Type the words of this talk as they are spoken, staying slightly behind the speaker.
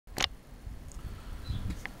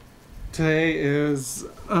Today is,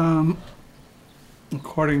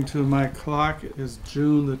 according to my clock, is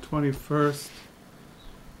June the 21st,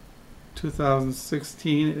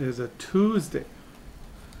 2016. It is a Tuesday.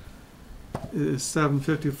 It is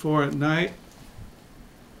 7:54 at night.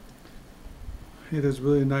 It is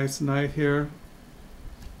really a nice night here.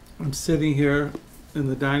 I'm sitting here in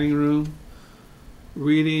the dining room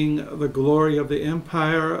reading The Glory of the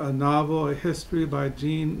Empire, a novel, a history by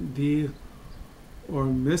Jean D.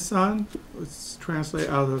 Ormisson. It's translated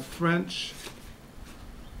out of French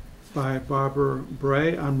by Barbara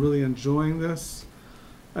Bray. I'm really enjoying this.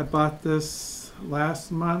 I bought this last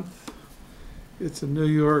month. It's a New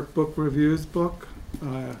York Book Reviews book.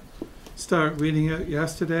 I started reading it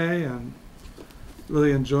yesterday and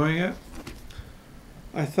really enjoying it.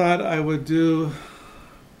 I thought I would do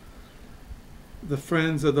the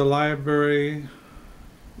Friends of the Library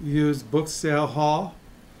used book sale haul.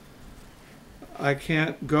 I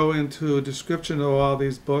can't go into a description of all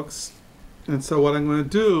these books, and so what I'm going to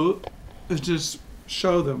do is just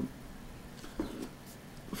show them.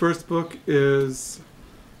 The first book is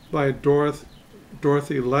by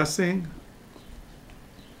Dorothy Lessing.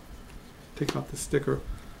 Take off the sticker.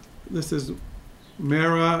 This is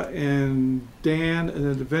Mara and Dan, an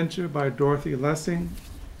Adventure by Dorothy Lessing.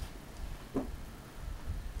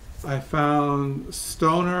 I found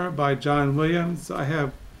Stoner by John Williams. I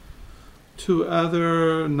have two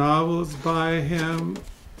other novels by him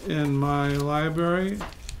in my library,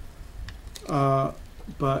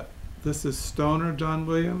 but this is Stoner, John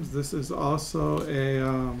Williams. This is also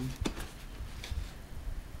a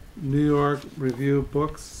New York Review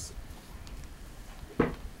Books.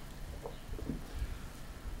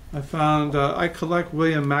 I found, I collect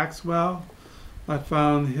William Maxwell. I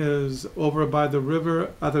found his Over by the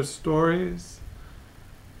River, Other Stories.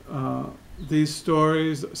 These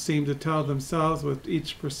stories seem to tell themselves with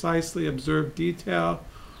each precisely observed detail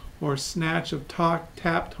or snatch of talk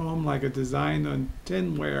tapped home like a design on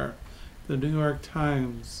tinware. The New York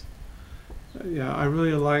Times. Yeah, I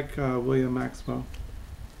really like William Maxwell.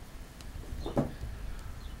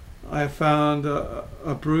 I found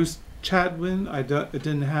a Bruce Chatwin I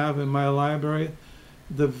didn't have in my library.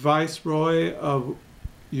 The Viceroy of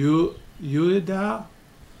Ueda.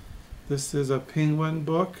 This is a Penguin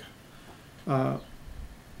book.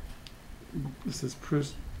 This is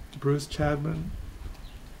Bruce Chatwin.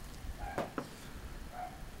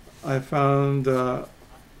 I found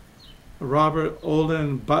Robert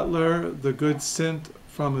Olden Butler, The Good Scent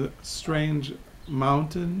from a Strange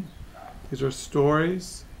Mountain. These are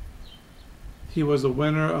stories. He was a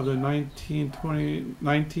winner of the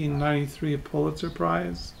 1993 Pulitzer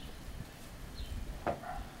Prize. I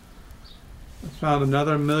found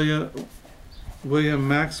another William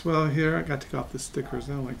Maxwell here. I got to take off the stickers.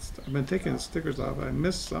 I've been taking the stickers off. I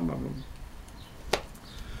missed some of them.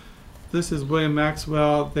 This is William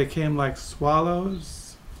Maxwell. They Came Like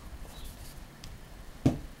Swallows.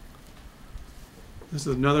 This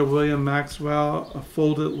is another William Maxwell, A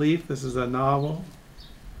Folded Leaf. This is a novel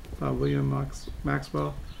by William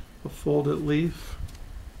Maxwell, A Folded Leaf.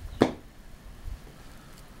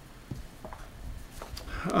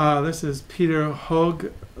 This is Peter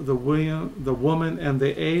Hoag, The Woman and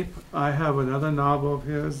the Ape. I have another novel of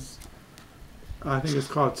his. I think it's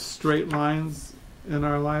called Straight Lines in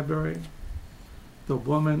our library. The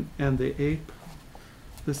Woman and the Ape.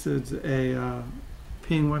 This is a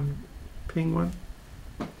Penguin.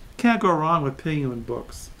 Can't go wrong with Penguin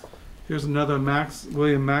books. Here's another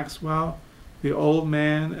William Maxwell, The Old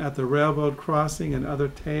Man at the Railroad Crossing and Other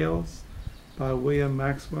Tales by William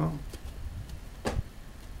Maxwell.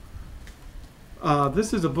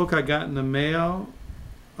 This is a book I got in the mail.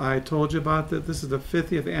 I told you about that. This is the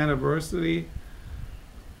 50th anniversary,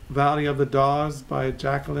 Valley of the Dolls by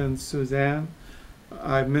Jacqueline Suzanne.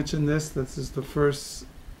 I mentioned this. This is the first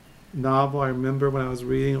novel I remember when I was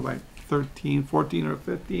reading, like 13, 14 or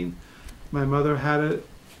 15. My mother had it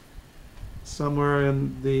somewhere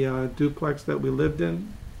in the duplex that we lived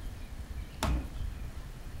in.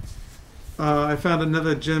 I found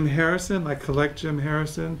another Jim Harrison. I collect Jim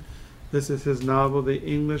Harrison. This is his novel, The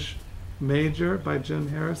English Major by Jim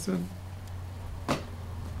Harrison.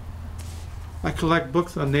 I collect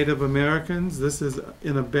books on Native Americans. This is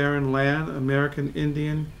In a Barren Land, American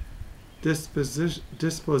Indian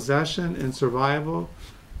Dispossession and Survival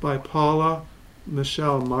by Paula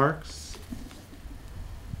Michelle Marks.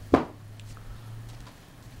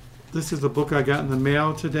 This is a book I got in the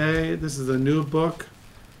mail today. This is a new book,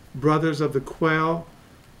 Brothers of the Quail,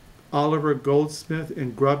 Oliver Goldsmith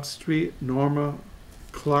and Grub Street, Norma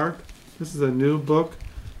Clark. This is a new book.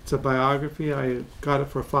 It's a biography. I got it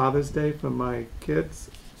for Father's Day from my kids.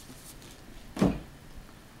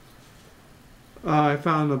 I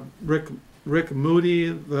found Rick Moody,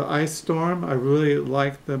 The Ice Storm. I really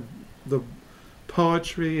like the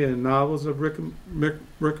poetry and novels of Rick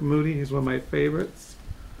Moody. He's one of my favorites.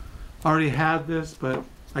 I already had this, but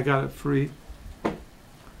I got it free.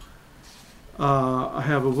 I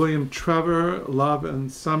have a William Trevor, Love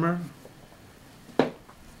and Summer.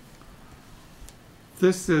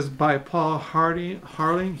 This is by Paul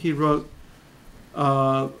Harling. He wrote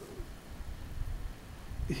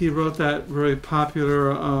that very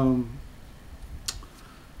popular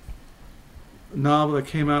novel that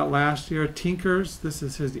came out last year, Tinkers. This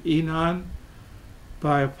is his Enon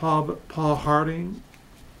by Paul Harding.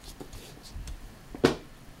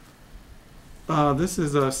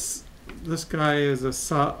 This guy is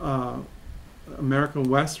a American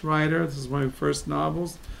West writer. This is one of his first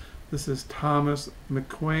novels. This is Thomas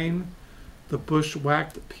McQuain, The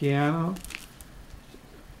Bushwhacked Piano.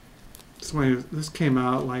 This came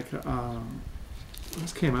out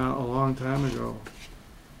this came out a long time ago.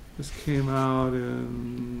 This came out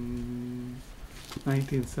in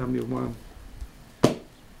 1971.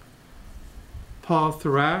 Paul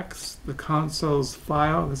Thorax, The Consul's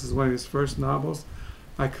File. This is one of his first novels.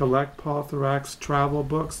 I collect Paul Thorax travel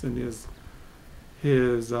books and his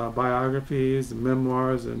biographies,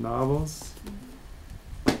 memoirs, and novels.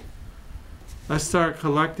 I start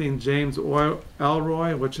collecting James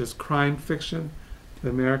Elroy, which is crime fiction, the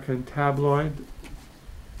American tabloid.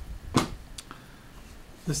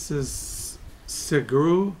 This is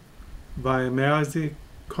Segru by Maizi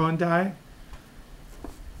Kondai.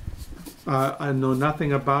 I know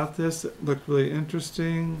nothing about this. It looked really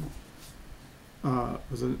interesting.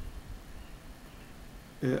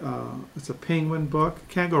 It's a Penguin book.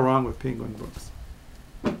 Can't go wrong with Penguin books.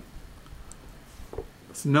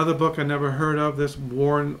 It's another book I never heard of. This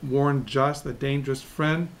Warren Just, A Dangerous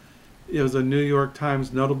Friend. It was a New York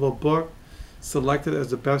Times notable book, selected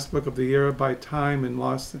as the best book of the year by Time and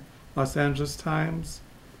Los Angeles Times.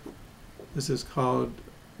 This is called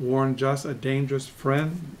Warren Just, A Dangerous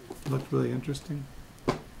Friend. Looked really interesting.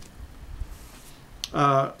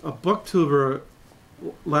 A booktuber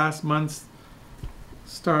last month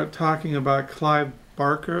started talking about Clive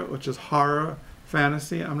Barker, which is horror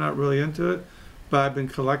fantasy. I'm not really into it, but I've been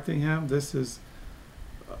collecting him. This is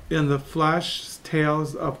In the Flesh,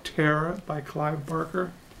 Tales of Terror by Clive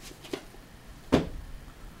Barker.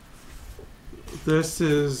 This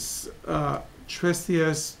is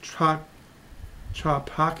Trisius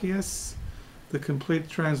Tropacius, the complete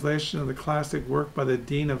translation of the classic work by the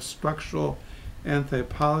Dean of Structural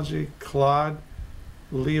Anthropology, Claude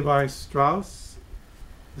Levi-Strauss.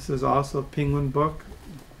 This is also a Penguin book.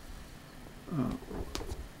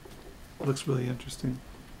 Looks really interesting.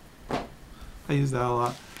 I use that a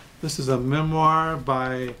lot. This is a memoir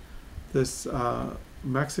by this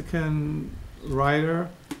Mexican writer,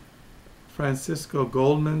 Francisco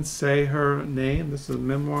Goldman, Say Her Name. This is a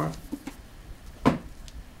memoir.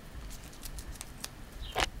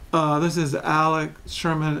 This is Alec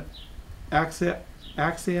Sherman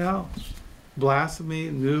Axial, Blasphemy,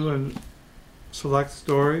 New and Select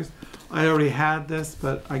Stories. I already had this,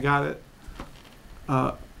 but I got it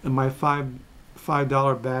in my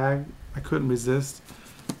 $5 bag. I couldn't resist.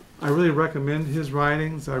 I really recommend his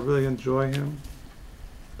writings. I really enjoy him.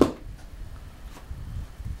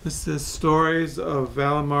 This is Stories of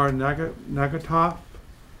Valimar Nagatov.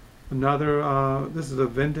 Another, this is a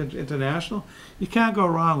Vintage International. You can't go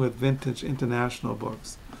wrong with Vintage International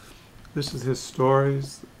books. This is his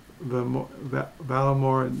Stories,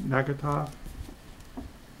 Valimar Nagatov.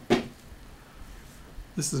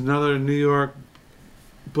 This is another New York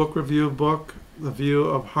book review book, The View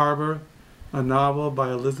of Harbor, a novel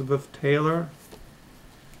by Elizabeth Taylor.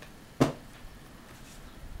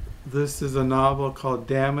 This is a novel called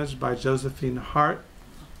Damaged by Josephine Hart.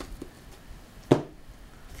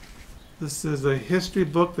 This is a history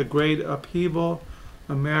book, The Great Upheaval,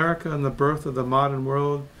 America and the Birth of the Modern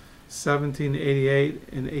World, 1788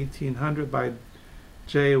 and 1800 by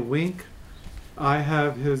J. Wink. I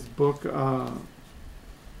have his book,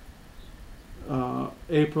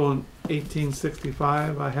 April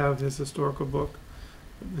 1865. I have his historical book.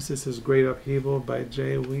 This is his Great Upheaval by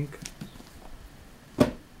J. Wink.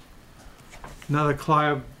 Another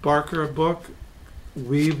Clive Barker book,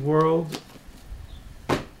 Weave World.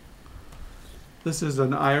 This is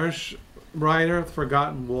an Irish writer,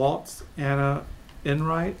 Forgotten Waltz, Anna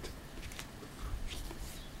Enright.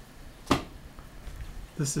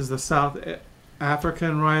 This is the South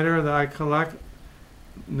African writer that I collect,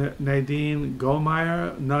 Nadine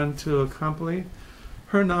Goldmeyer, None to Accompany.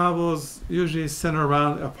 Her novels usually center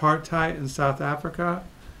around apartheid in South Africa.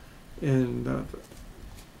 And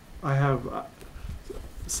I have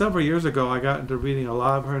several years ago, I got into reading a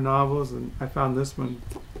lot of her novels, and I found this one.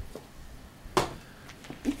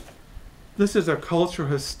 This is a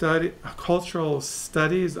cultural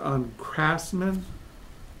studies on craftsmen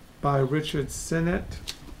by Richard Sinnett.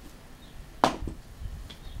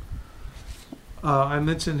 I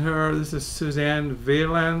mentioned her. This is Suzanne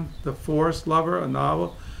Valen, The Forest Lover, a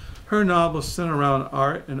novel. Her novels center around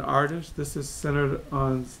art and artists. This is centered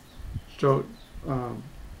on George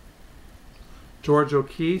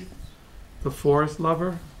O'Keeffe, The Forest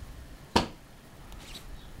Lover.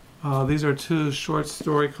 These are two short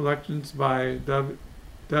story collections by W.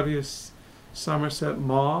 Somerset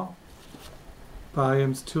Maugham,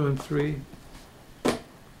 volumes 2 and 3.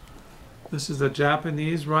 This is a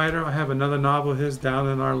Japanese writer. I have another novel of his down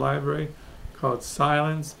in our library called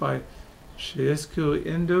Silence by Shiisuke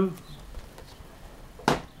Endo.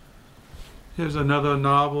 Here's another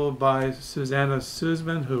novel by Susanna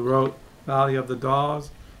Sussman, who wrote Valley of the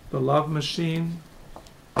Dolls, The Love Machine.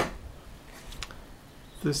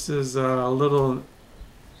 This is a little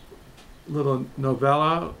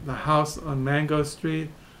novella, The House on Mango Street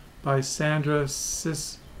by Sandra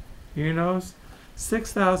Cisneros.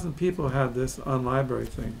 6,000 people had this on Library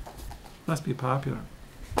Thing. Must be popular.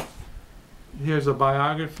 Here's a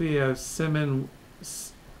biography of Simon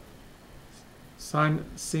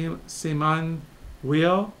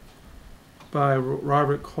Weil by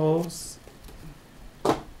Robert Coles.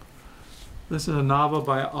 This is a novel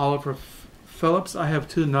by Oliver Phillips. I have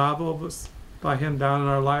two novels by him down in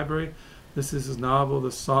our library. This is his novel,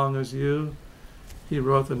 The Song Is You. He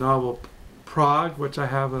wrote the novel Prague, which I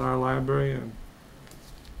have in our library. And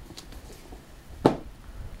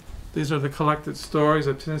these are the collected stories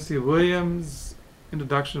of Tennessee Williams,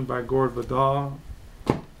 introduction by Gord Vidal.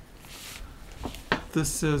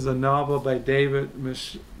 This is a novel by David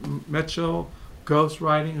Mitchell,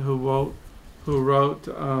 ghostwriting, who wrote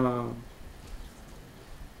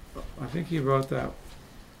I think he wrote that.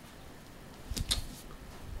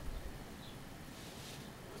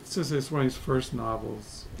 This is one of his first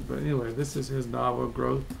novels. But anyway, this is his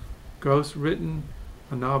novel, Ghost Written,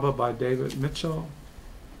 a novel by David Mitchell.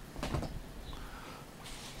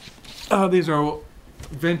 These are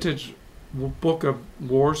vintage book of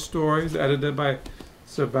war stories edited by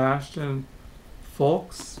Sebastian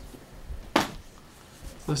Folks.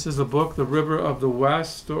 This is a book, The River of the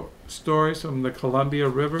West, Stories from the Columbia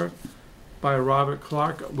River by Robert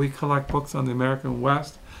Clark. We collect books on the American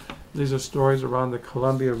West. These are stories around the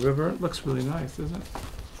Columbia River. It looks really nice, isn't it?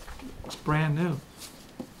 It's brand new.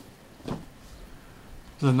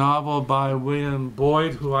 The novel by William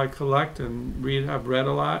Boyd, who I collect and have read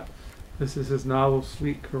a lot. This is his novel,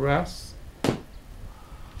 Sweet Caress.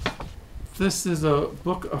 This is a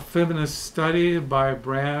book of feminist study by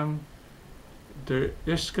Bram Der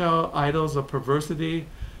Ischgl, Idols of Perversity,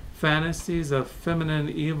 Fantasies of Feminine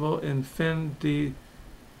Evil in Fin de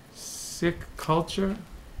Sick Culture.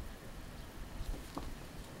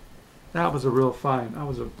 That was a real find. I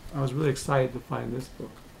was really excited to find this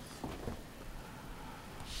book.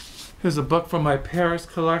 Here's a book from my Paris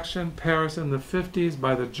collection, Paris in the 50s,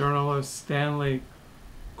 by the journalist Stanley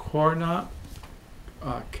Kellnow.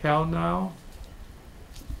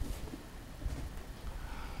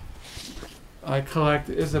 I collect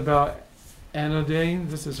Isabel Anodine.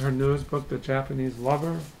 This is her newest book, The Japanese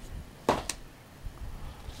Lover.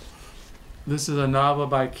 This is a novel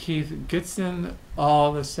by Keith Gitson,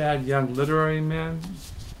 All the Sad Young Literary Men.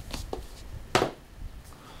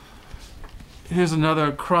 Here's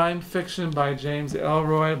another crime fiction by James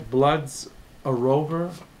Elroy, Blood's a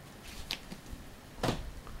Rover.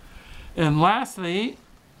 And lastly,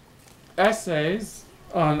 essays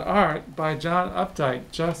on art by John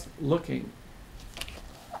Updike, Just Looking.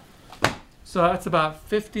 So that's about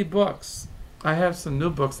 50 books. I have some new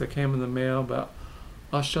books that came in the mail, but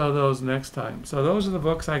I'll show those next time. So those are the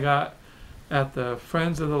books I got at the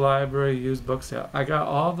Friends of the Library used book sale. I got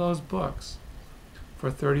all those books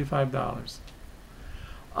for $35.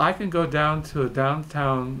 I can go down to a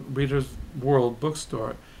downtown Reader's World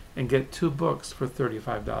bookstore and get 2 books for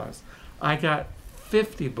 $35. I got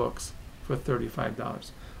 50 books for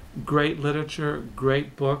 $35. Great literature,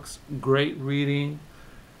 great books, great reading,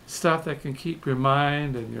 stuff that can keep your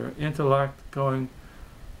mind and your intellect going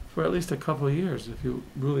for at least a couple of years if you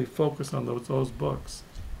really focus on those books.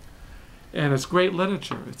 And it's great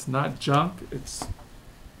literature. It's not junk. It's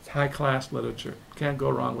high-class literature. Can't go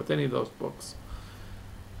wrong with any of those books.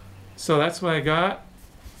 So that's what I got.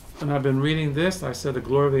 And I've been reading this. I said The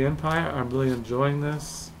Glory of the Empire. I'm really enjoying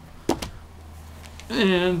this.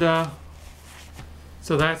 And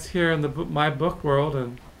so that's here in my book world.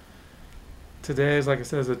 And today is, like I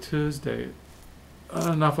said, is a Tuesday. I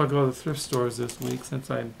don't know if I'll go to the thrift stores this week since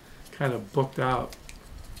I'm kind of booked out.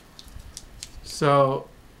 So,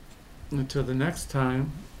 until the next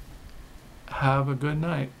time, have a good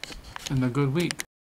night and a good week.